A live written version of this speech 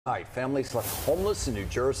Tonight, families left homeless in New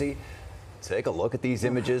Jersey. Take a look at these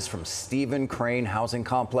images from Stephen Crane Housing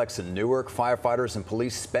Complex in Newark. Firefighters and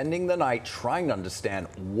police spending the night trying to understand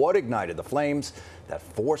what ignited the flames that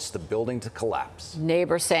forced the building to collapse.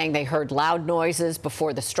 Neighbors saying they heard loud noises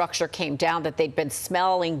before the structure came down, that they'd been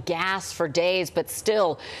smelling gas for days, but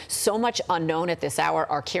still so much unknown at this hour.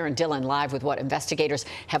 Our Kieran Dillon live with what investigators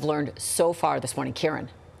have learned so far this morning. Kieran.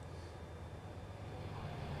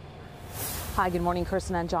 Hi, good morning,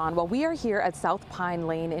 Kirsten and John. Well, we are here at South Pine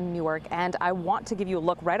Lane in Newark, and I want to give you a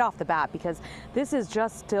look right off the bat because this is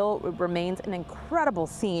just still remains an incredible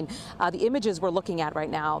scene. The images we're looking at right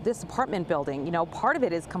now, this apartment building, part of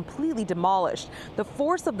it is completely demolished. The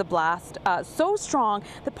force of the blast so strong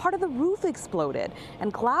that part of the roof exploded,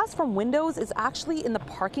 and glass from windows is actually in the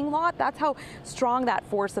parking lot. That's how strong that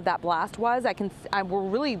force of that blast was.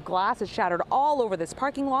 Glass is shattered all over this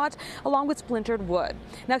parking lot, along with splintered wood.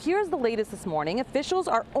 Now, here's the latest this morning. Officials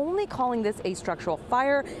are only calling this a structural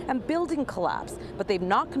fire and building collapse, but they've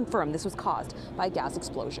not confirmed this was caused by a gas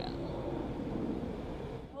explosion.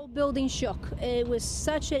 The whole building shook. It was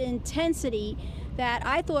such an intensity that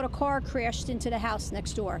I thought a car crashed into the house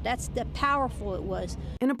next door. That's how powerful it was.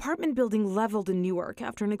 An apartment building leveled in Newark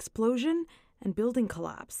after an explosion and building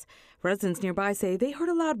collapse. Residents nearby say they heard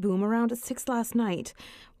a loud boom around 6 last night,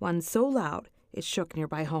 one so loud it shook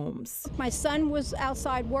nearby homes. My son was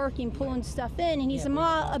outside working, pulling stuff in, and he said,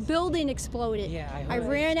 "Ma, a building exploded." I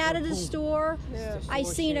ran out of the store. I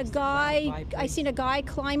seen a guy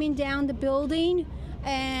climbing down the building,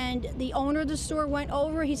 and the owner of the store went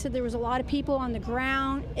over. He said there was a lot of people on the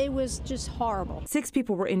ground. It was just horrible. 6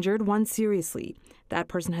 people were injured, one seriously. That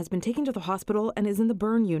person has been taken to the hospital and is in the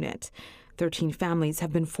burn unit. 13 families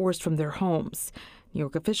have been forced from their homes. New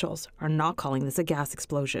York officials are not calling this a gas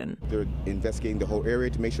explosion. They're investigating the whole area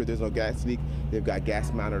to make sure there's no gas leak. They've got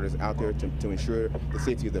gas monitors out there to ensure the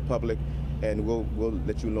safety of the public, and we'll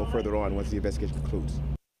let you know further on once the investigation concludes.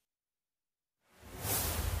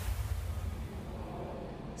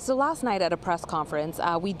 So last night at a press conference,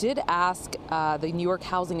 we did ask the New York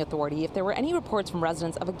Housing Authority if there were any reports from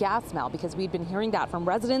residents of a gas smell, because we'd been hearing that from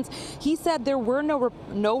residents. He said there were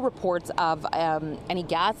no reports of any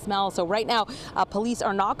gas smell. So right now, police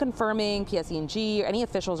are not confirming, PSE&G or any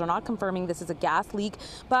officials are not confirming this is a gas leak,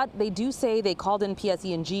 but they do say they called in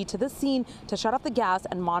PSE&G to the scene to shut off the gas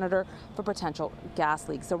and monitor for potential gas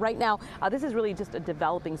leaks. So right now, this is really just a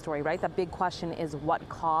developing story, right? The big question is what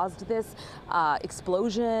caused this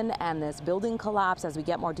explosion and this building collapse. As we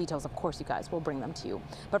get more details, of course, you guys will bring them to you.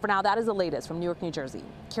 But for now, that is the latest from Newark, New Jersey.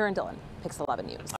 Kieran Dillon, Pix 11 News.